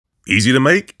Easy to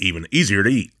make, even easier to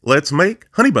eat. Let's make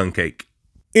honey bun cake.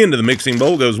 Into the mixing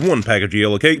bowl goes 1 package of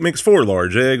yellow cake mix, 4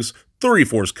 large eggs,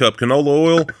 3/4 cup canola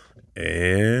oil,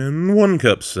 and 1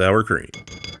 cup sour cream.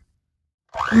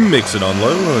 Mix it on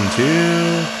low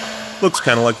until looks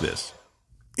kind of like this.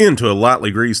 Into a lightly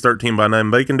greased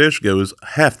 13x9 baking dish goes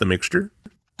half the mixture.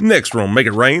 Next, we're going to make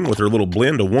it rain with our little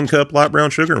blend of 1 cup light brown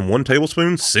sugar and 1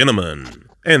 tablespoon cinnamon.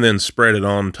 And then spread it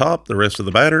on top the rest of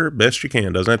the batter best you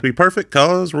can. Doesn't have to be perfect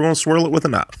because we're going to swirl it with a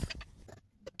knife.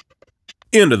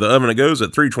 Into the oven it goes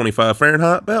at 325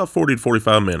 Fahrenheit, about 40 to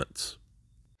 45 minutes.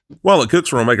 While it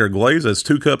cooks, we're going to make our glaze as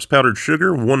 2 cups powdered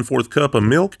sugar, 1/4 cup of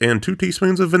milk, and 2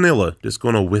 teaspoons of vanilla. Just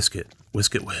going to whisk it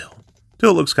well, till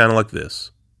it looks kind of like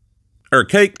this. Our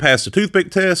cake passed a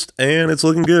toothpick test, and it's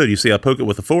looking good. You see I poke it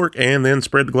with a fork and then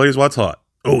spread the glaze while it's hot.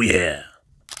 Oh yeah!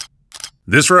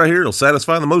 This right here will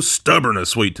satisfy the most stubborn of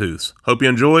sweet tooths. Hope you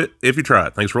enjoy it. If you try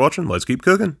it, thanks for watching. Let's keep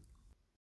cooking.